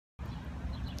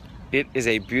It is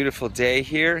a beautiful day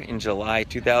here in July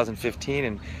 2015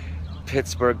 in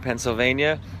Pittsburgh,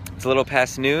 Pennsylvania. It's a little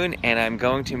past noon and I'm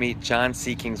going to meet John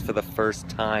Seekings for the first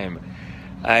time.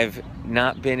 I've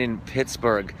not been in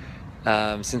Pittsburgh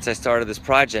since I started this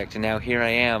project, and now here I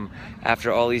am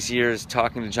after all these years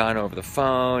talking to John over the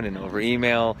phone and over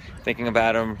email, thinking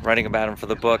about him, writing about him for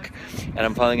the book, and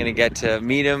I'm finally going to get to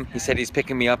meet him. He said he's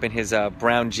picking me up in his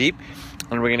brown Jeep,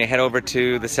 and we're going to head over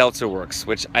to the Seltzer Works,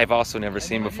 which I've also never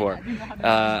seen before.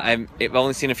 I've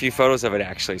only seen a few photos of it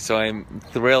actually, so I'm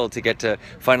thrilled to get to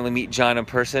finally meet John in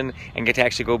person and get to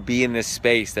actually go be in this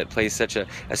space that plays such a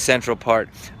central part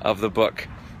of the book.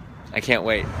 I can't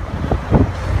wait.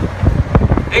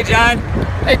 Hey John.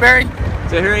 Hey Barry.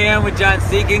 So here I am with John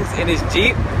Seekings in his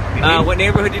Jeep. What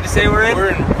neighborhood did you say we're in?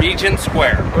 We're in Regent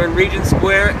Square. We're in Regent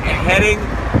Square, heading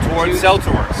towards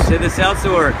Seltzer Works. To the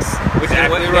Seltzer Works.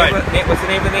 Exactly right. What's the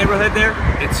name of the neighborhood there?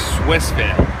 It's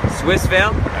Swissvale.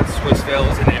 Swissvale? That's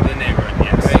Swissvale is the name of the neighborhood,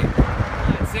 yes.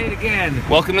 Right. Let's say it again.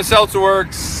 Welcome to Seltzer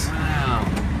Works. Wow.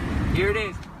 Here it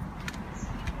is.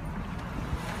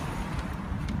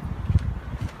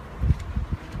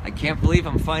 I can't believe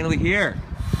I'm finally here.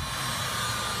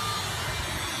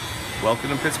 Welcome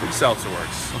to Pittsburgh Seltzer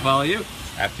Works. I'll follow you.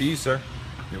 After you, sir.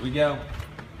 Here we go.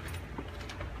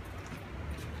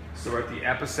 So we're at the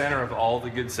epicenter of all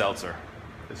the good seltzer.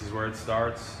 This is where it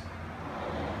starts.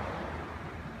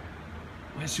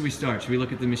 Where should we start? Should we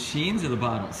look at the machines or the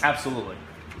bottles? Absolutely.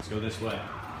 Let's go this way.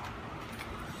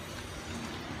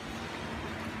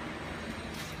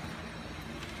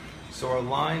 So our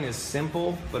line is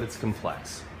simple, but it's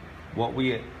complex. What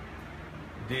we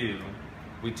do,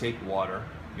 we take water,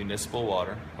 municipal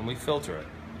water, and we filter it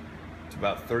to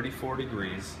about 34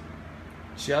 degrees,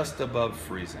 just above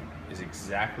freezing is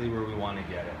exactly where we want to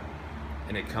get it.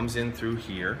 And it comes in through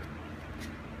here.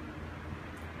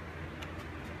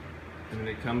 And then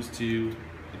it comes to the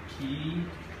key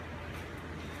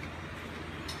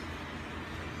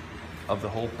of the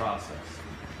whole process.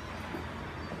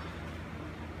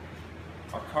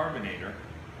 Our carbonator,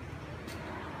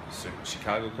 so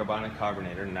Chicago Carbonic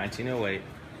Carbonator, 1908,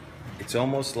 it's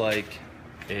almost like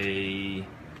the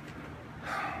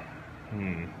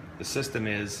system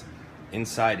is,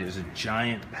 inside is a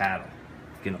giant paddle,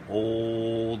 like an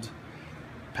old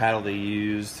paddle they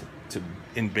used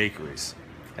in bakeries.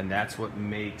 And that's what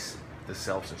makes the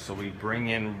seltzer. So we bring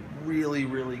in really,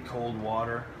 really cold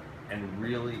water and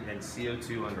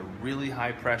CO2 under really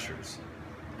high pressures,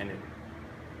 and it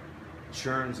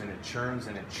churns and it churns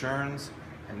and it churns,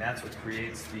 and that's what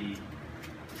creates the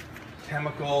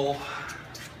chemical,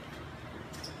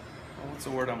 what's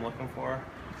the word I'm looking for?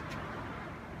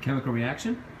 Chemical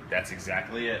reaction? That's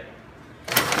exactly it.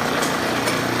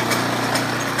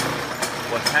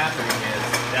 What's happening is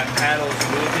that paddle's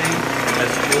moving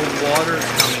as cold water is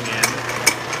coming in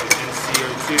and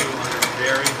CO2 under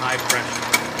very high pressure.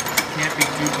 It can't be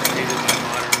duplicated by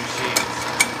modern machines.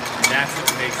 And that's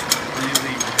what makes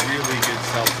really, really good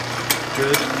seltzer.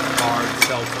 Good, hard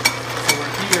seltzer. So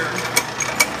we're here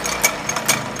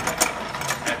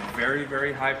at very,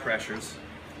 very high pressures,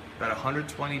 about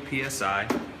 120 psi,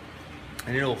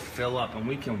 and it'll fill up, and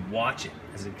we can watch it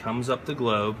as it comes up the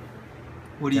globe.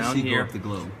 What do you see here go up the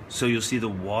globe? So you'll see the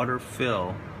water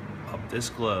fill up this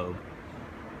globe,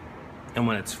 and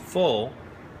when it's full,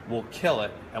 we'll kill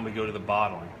it, and we go to the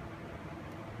bottling.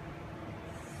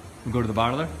 We'll go to the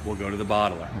bottler? We'll go to the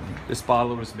bottler. This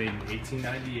bottler was made in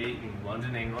 1898 in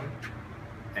London, England,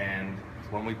 and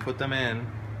when we put them in,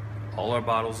 all our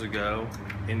bottles will go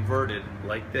inverted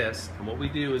like this, and what we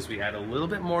do is we add a little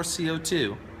bit more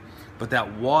CO2, but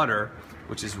that water,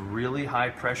 which is really high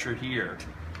pressure here,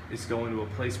 is going to a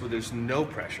place where there's no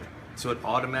pressure. So it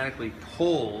automatically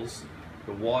pulls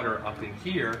the water up in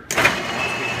here. Once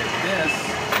we hit this,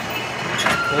 it's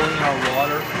pulling our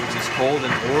water, which is cold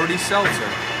and already seltzer,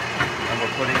 and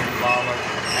we're putting in the bottler,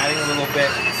 adding a little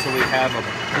bit so we have a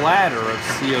bladder of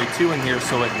CO2 in here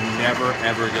so it never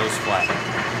ever goes flat.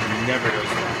 It never goes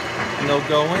flat. And they'll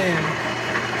go in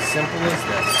simple as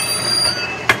this.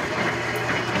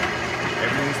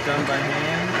 Everything's done by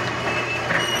hand.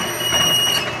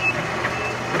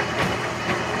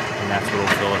 And that's what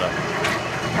will fill it up.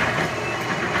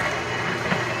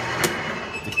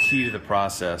 The key to the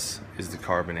process is the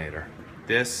carbonator.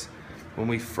 This, when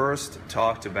we first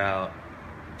talked about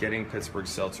getting Pittsburgh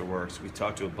Seltzer Works, we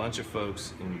talked to a bunch of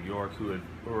folks in New York who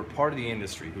were part of the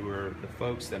industry, who were the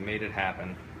folks that made it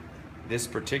happen. This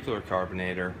particular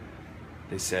carbonator,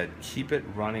 they said, keep it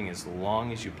running as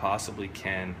long as you possibly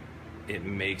can. It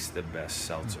makes the best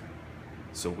seltzer.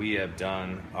 So we have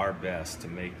done our best to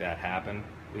make that happen.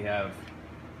 We have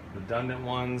redundant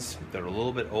ones that are a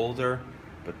little bit older,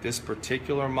 But this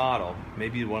particular model may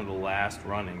be one of the last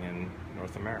running in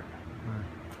North America.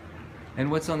 And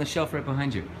what's on the shelf right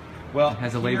behind you? Well, it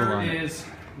has a label on it. Is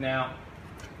now,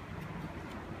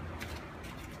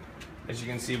 as you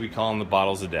can see, we call them the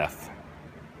bottles of death.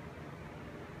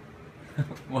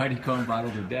 Why do you call them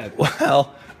bottles of death?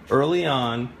 Well, early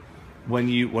on,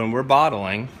 when we're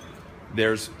bottling,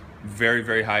 there's very,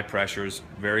 very high pressures,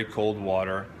 very cold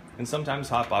water, and sometimes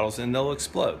hot bottles, and they'll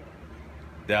explode.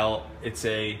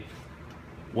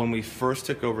 When we first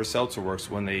took over Seltzer Works,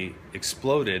 when they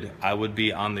exploded, I would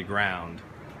be on the ground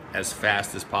as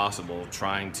fast as possible,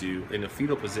 trying to, in a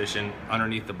fetal position,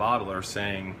 underneath the bottler,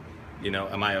 saying, you know,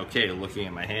 am I okay? Looking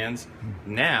at my hands.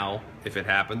 Now, if it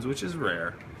happens, which is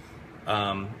rare,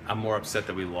 I'm more upset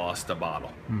that we lost a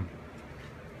bottle.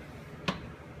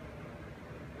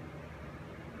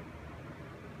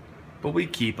 But we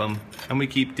keep them, and we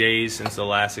keep days since the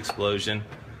last explosion.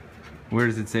 Where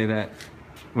does it say that?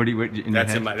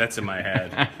 That's in my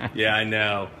head. Yeah, I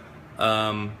know.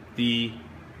 The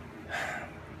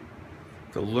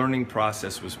learning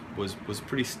process was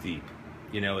pretty steep.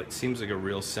 You know, it seems like a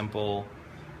real simple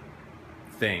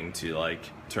thing to like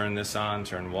turn this on,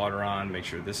 turn water on, make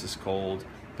sure this is cold.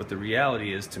 But the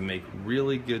reality is, to make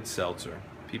really good seltzer,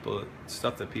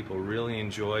 stuff that people really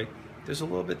enjoy, there's a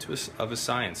little bit of a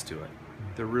science to it.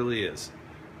 There really is.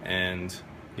 And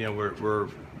you know, we're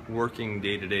working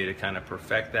day to day to kind of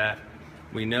perfect that.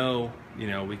 We know, you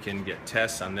know, we can get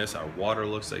tests on this, our water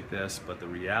looks like this, but the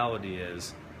reality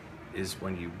is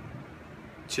when you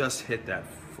just hit that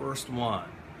first one,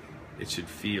 it should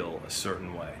feel a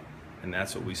certain way. And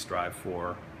that's what we strive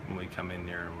for when we come in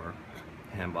here and we're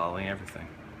hand bottling everything.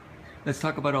 Let's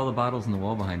talk about all the bottles on the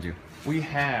wall behind you. We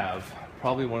have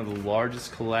probably one of the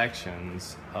largest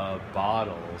collections of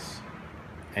bottles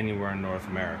anywhere in North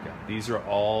America. These are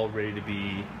all ready to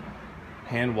be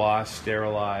hand washed,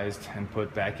 sterilized, and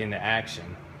put back into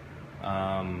action.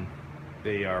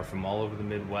 They are from all over the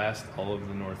Midwest, all over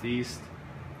the Northeast,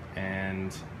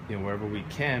 and you know, wherever we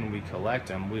can, we collect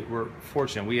them. We're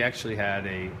fortunate. We actually had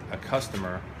a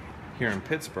customer here in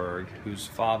Pittsburgh whose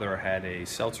father had a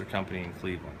seltzer company in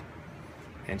Cleveland.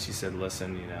 And she said,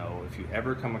 listen, you know, if you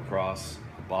ever come across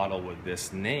a bottle with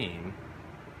this name,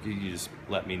 you just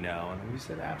let me know. And we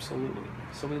said, absolutely.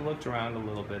 So we looked around a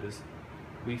little bit. As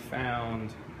we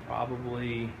found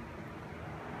probably,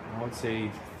 I would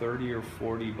say 30 or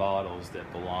 40 bottles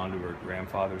that belonged to her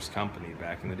grandfather's company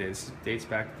back in the day. This dates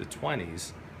back to the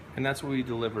 20s. And that's what we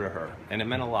delivered to her. And it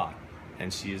meant a lot.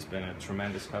 And she has been a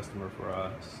tremendous customer for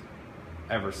us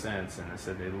ever since. And I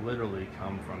said, they literally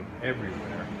come from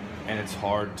everywhere. And it's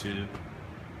hard to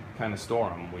kind of store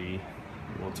them. We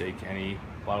will take any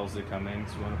bottles that come in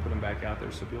because we want to put them back out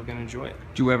there so people can enjoy it.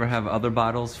 Do you ever have other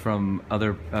bottles from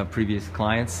other previous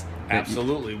clients?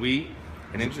 Absolutely.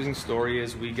 An interesting story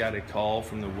is we got a call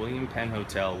from the William Penn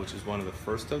Hotel, which is one of the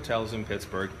first hotels in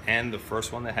Pittsburgh and the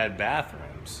first one that had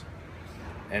bathrooms.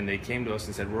 And they came to us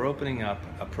and said, we're opening up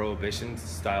a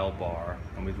Prohibition-style bar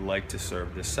and we'd like to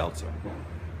serve this seltzer.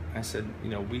 I said, you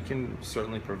know, we can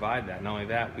certainly provide that. Not only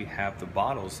that, we have the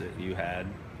bottles that you had,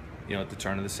 you know, at the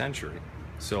turn of the century.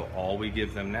 So all we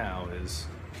give them now is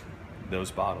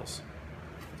those bottles.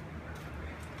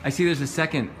 I see there's a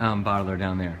second bottler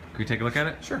down there. Can we take a look at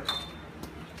it? Sure.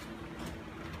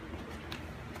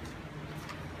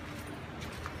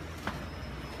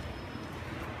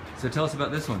 So tell us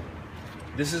about this one.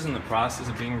 This is in the process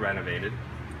of being renovated.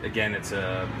 Again, it's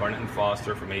a Barnett &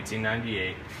 Foster from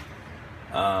 1898.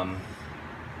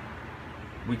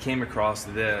 We came across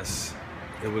this.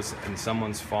 It was in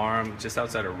someone's farm just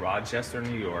outside of Rochester,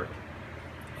 New York.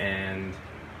 And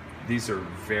these are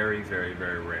very, very,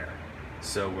 very rare.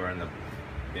 So we're in the,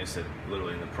 you said,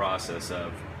 literally in the process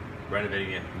of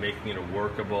renovating it, making it a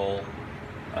workable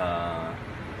bottle.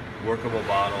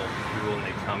 People, when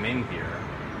they come in here,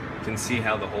 can see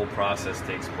how the whole process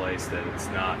takes place, that it's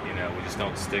not, you know, we just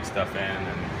don't stick stuff in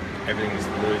and everything is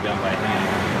literally done by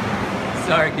hand.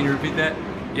 Sorry, can you repeat that?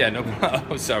 Yeah, no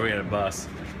problem. Sorry, we had a bus.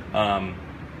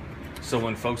 So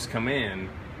when folks come in,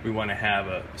 we want to have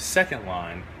a second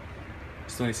line,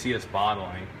 so when they see us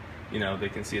bottling, you know, they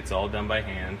can see it's all done by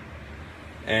hand.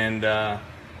 And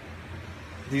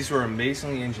these were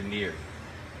amazingly engineered.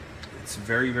 It's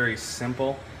very, very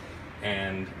simple.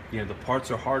 And you know, the parts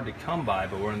are hard to come by,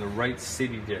 but we're in the right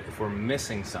city to, if we're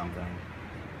missing something,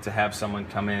 to have someone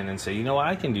come in and say, you know,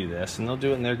 I can do this, and they'll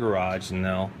do it in their garage, and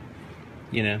they'll,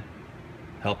 you know,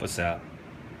 help us out.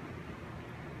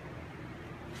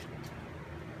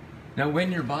 Now,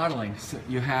 when you're bottling, so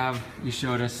you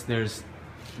showed us there's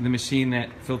the machine that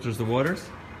filters the waters.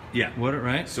 Yeah. Water,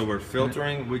 right? So we're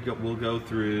filtering. We'll go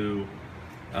through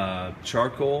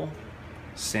charcoal,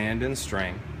 sand, and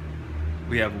string.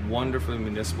 We have wonderful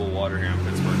municipal water here in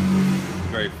Pittsburgh.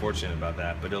 We're very fortunate about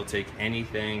that, but it'll take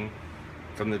anything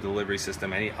from the delivery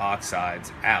system, any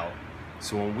oxides out.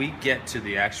 So when we get to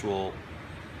the actual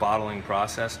bottling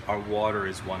process, our water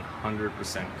is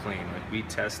 100% clean. Like, we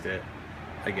test it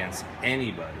against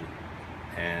anybody,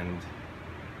 and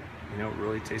you know, it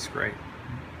really tastes great.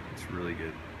 It's really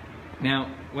good. Now,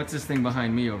 what's this thing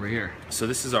behind me over here? So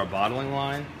this is our bottling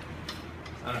line.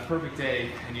 On a perfect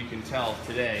day, and you can tell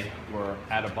today we're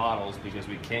out of bottles because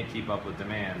we can't keep up with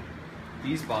demand.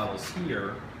 These bottles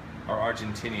here are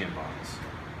Argentinian bottles.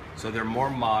 So they're more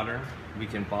modern. We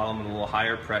can bottle them at a little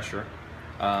higher pressure.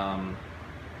 And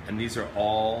these are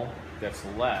all that's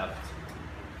left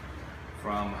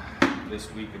from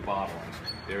this week of bottling.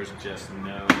 There's just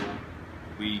no,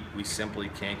 we simply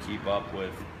can't keep up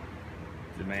with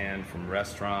demand from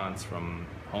restaurants, from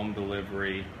home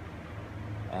delivery.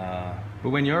 But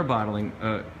when you're bottling,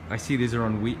 I see these are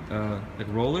on like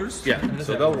rollers? Yeah,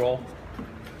 so they'll roll.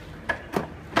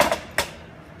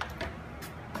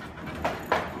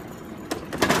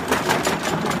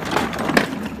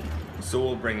 So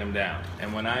we'll bring them down.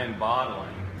 And when I am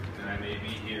bottling, then I may be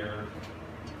here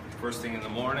first thing in the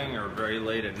morning or very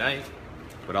late at night,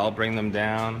 but I'll bring them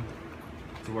down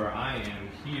to where I am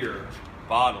here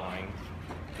bottling,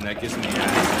 and that gives me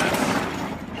access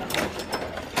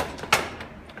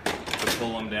to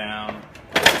pull them down,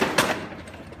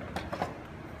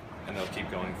 and they'll keep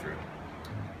going through.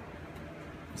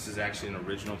 This is actually an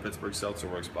original Pittsburgh Seltzer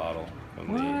Works bottle.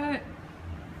 What? Wow.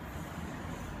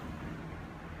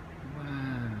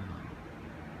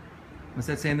 What's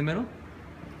that say in the middle?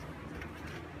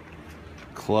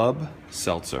 Club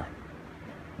Seltzer.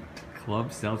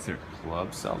 Club Seltzer.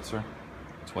 Club Seltzer.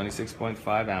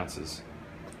 26.5 ounces.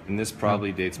 And this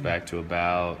probably dates back to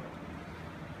about,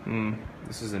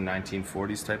 this is a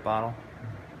 1940s type bottle.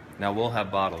 Now we'll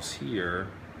have bottles here.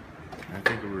 I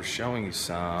think we were showing you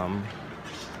some.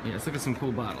 Yeah, let's look at some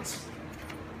cool bottles.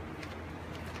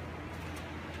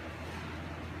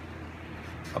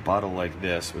 A bottle like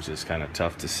this, which is kind of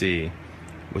tough to see,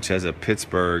 which has a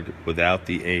Pittsburgh without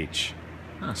the H.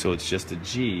 Huh. So it's just a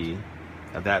G.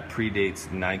 That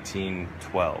predates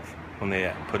 1912 when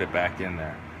they put it back in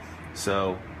there.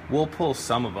 So we'll pull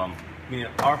some of them. I mean,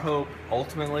 our hope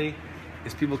ultimately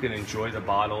is people can enjoy the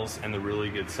bottles and the really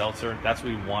good seltzer. That's what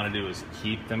we want to do, is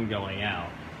keep them going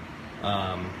out.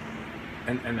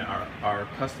 And our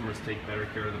customers take better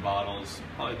care of the bottles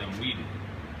probably than we do.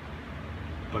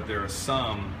 But there are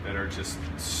some that are just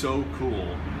so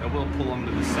cool that we'll pull them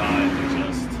to the side and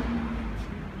just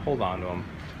hold on to them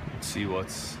and see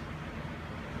what's...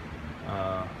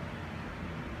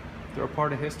 they're a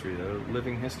part of history. They're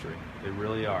living history. They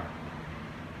really are.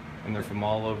 And they're from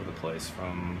all over the place,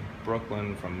 from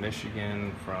Brooklyn, from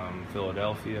Michigan, from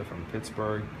Philadelphia, from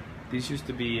Pittsburgh. These used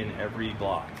to be in every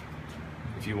block.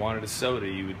 If you wanted a soda,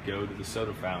 you would go to the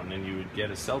soda fountain and you would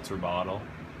get a seltzer bottle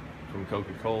from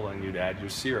Coca-Cola and you'd add your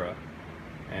syrup.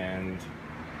 And,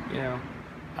 you know,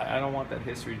 I don't want that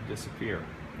history to disappear.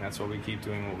 And that's why we keep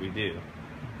doing what we do.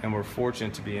 And we're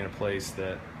fortunate to be in a place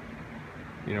that,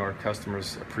 you know, our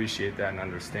customers appreciate that and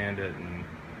understand it, and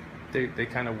they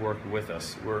kind of work with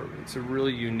us. It's a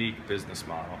really unique business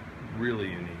model, really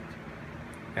unique.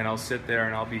 And I'll sit there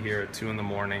and I'll be here at 2 in the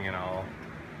morning and I'll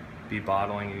be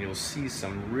bottling, and you'll see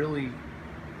some really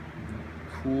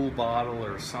cool bottle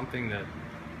or something that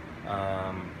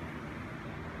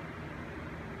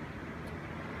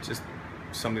just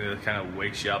something that kind of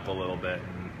wakes you up a little bit,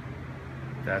 and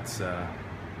that's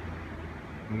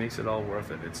makes it all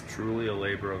worth it. It's truly a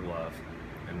labor of love,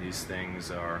 and these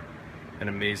things are an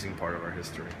amazing part of our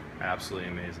history. Absolutely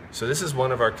amazing. So this is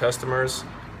one of our customers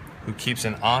who keeps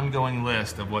an ongoing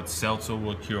list of what seltzer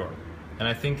will cure, and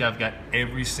I think I've got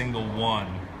every single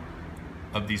one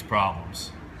of these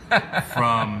problems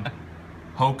from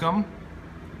hokum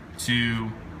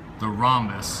to the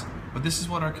rhombus. But this is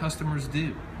what our customers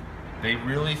do. They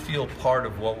really feel part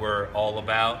of what we're all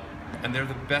about, and they're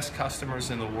the best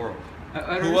customers in the world.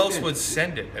 Who else would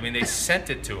send it? I mean, they sent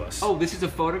it to us. Oh, this is a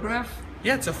photograph?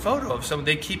 Yeah, it's a photo of someone.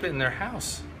 They keep it in their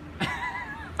house.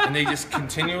 And they just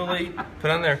continually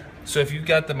put on there. So if you've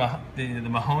got the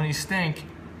Mahoney stink,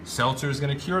 seltzer is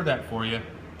going to cure that for you.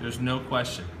 There's no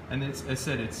question. And it's, I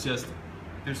said, it's just,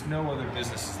 there's no other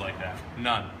businesses like that.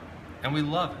 None. And we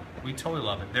love it. We totally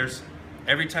love it. There's,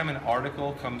 every time an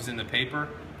article comes in the paper,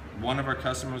 one of our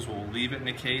customers will leave it in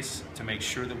a case to make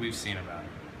sure that we've seen about it.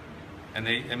 And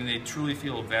they truly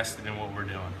feel vested in what we're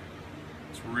doing.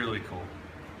 It's really cool.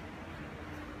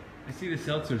 I see the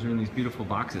seltzers are in these beautiful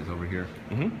boxes over here.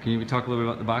 Mm-hmm. Can you talk a little bit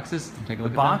about the boxes? Take a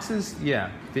look The at boxes,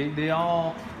 yeah, they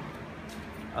all.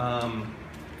 them.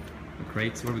 The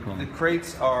crates. What do we call The them?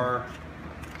 crates are,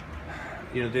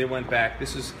 they went back.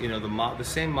 This is, the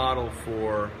same model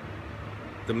for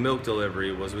the milk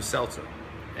delivery was with Seltzer,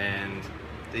 and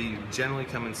they generally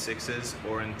come in 6s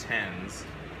or in 10s.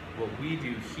 What we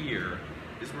do here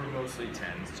is we're mostly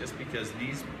 10s, just because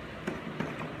these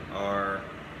are,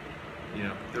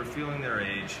 they're feeling their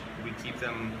age. We keep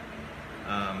them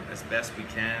as best we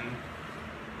can,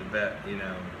 in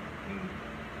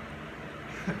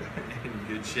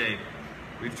good shape.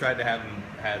 We've tried to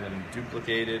have them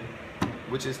duplicated,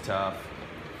 which is tough.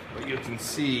 But you can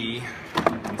see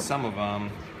in some of them,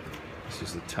 it's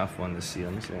just a tough one to see.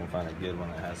 Let me see if I can find a good one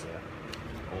that has a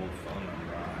old phone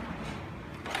number on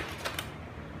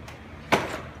it.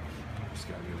 Just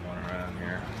gotta get one around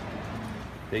here.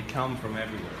 They come from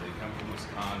everywhere. They come from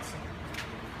Wisconsin.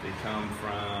 They come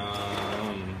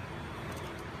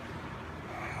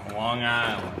from Long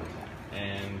Island.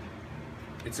 And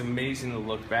it's amazing to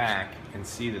look back and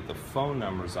see that the phone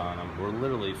numbers on them were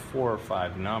literally 4 or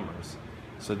 5 numbers.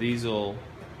 So these will,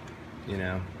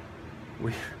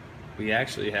 we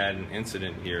actually had an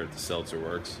incident here at the Seltzer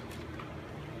Works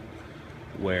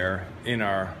where in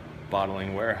our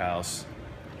bottling warehouse,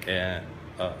 a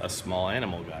small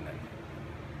animal got in, a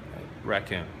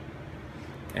raccoon.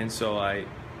 And so I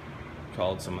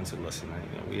called someone and said, listen,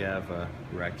 we have a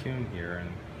raccoon here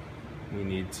and we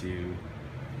need to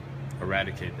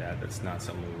eradicate that. That's not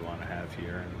something we want to have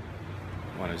here,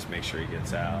 and want to just make sure he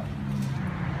gets out.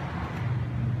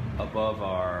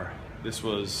 Above this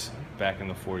was back in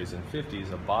the 40s and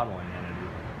 50s, a bottling entity.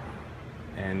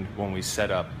 And when we set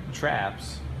up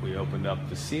traps, we opened up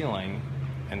the ceiling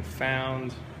and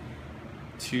found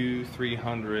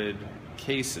 200-300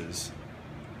 cases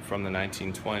from the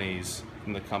 1920s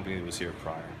from the company that was here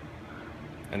prior.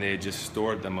 And they had just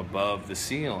stored them above the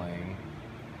ceiling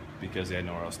because they had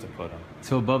nowhere else to put them.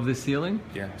 So above the ceiling?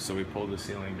 Yeah, so we pulled the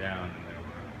ceiling down and they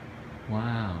were...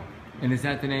 Wow. And is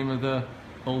that the name of the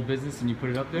old business and you put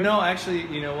it up there? No, actually,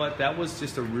 you know what? That was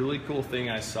just a really cool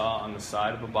thing I saw on the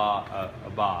side of a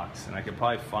box, and I could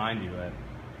probably find you it.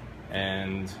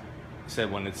 And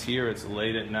said when it's here, it's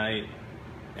late at night,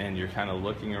 and you're kind of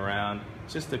looking around.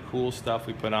 Just the cool stuff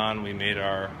we put on. We made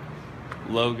our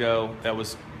logo that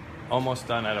was almost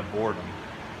done out of boredom.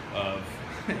 Of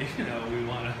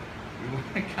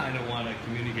we kind of want to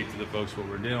communicate to the folks what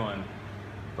we're doing.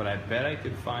 But I bet I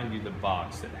could find you the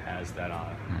box that has that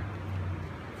on it.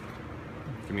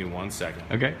 Give me 1 second.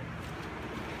 Okay.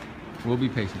 We'll be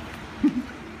patient.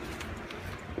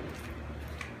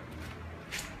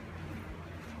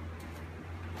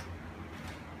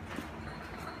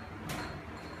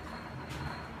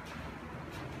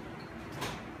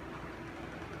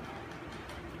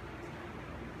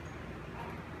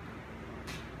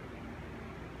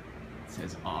 It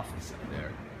says office up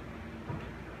there.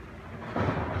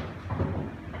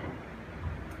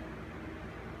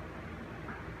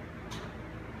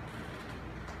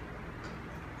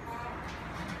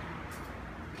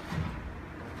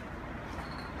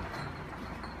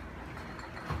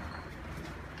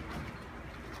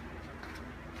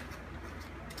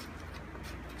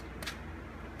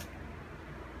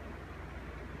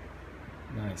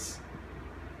 Nice.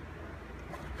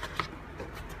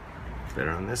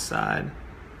 Better on this side.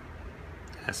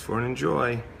 Ask for and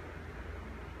enjoy.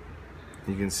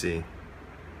 You can see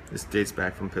this dates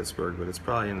back from Pittsburgh, but it's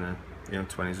probably in the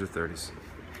 20s or 30s.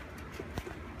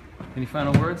 Any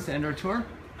final words to end our tour?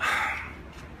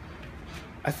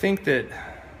 I think that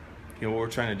what we're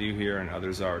trying to do here, and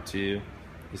others are too,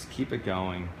 is keep it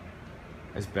going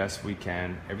as best we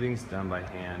can. Everything's done by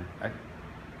hand.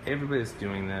 Everybody that's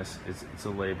doing this, it's a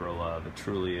labor of love. It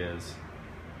truly is.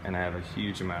 And I have a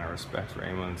huge amount of respect for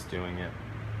anyone that's doing it.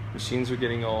 Machines are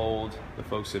getting old. The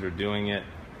folks that are doing it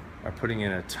are putting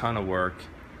in a ton of work.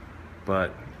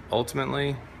 But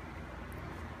ultimately,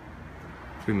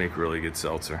 we make really good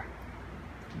seltzer.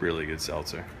 Really good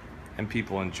seltzer. And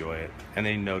people enjoy it. And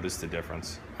they notice the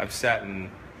difference. I've sat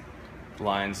in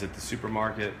lines at the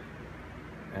supermarket,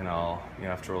 and I'll,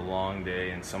 after a long day,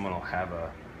 and someone will have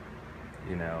a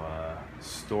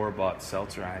store-bought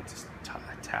seltzer, and I just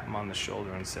tap them on the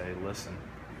shoulder and say, listen,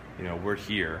 we're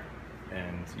here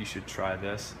and you should try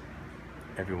this.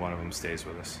 Every one of them stays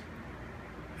with us.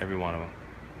 Every one of them.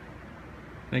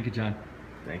 Thank you, John.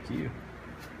 Thank you.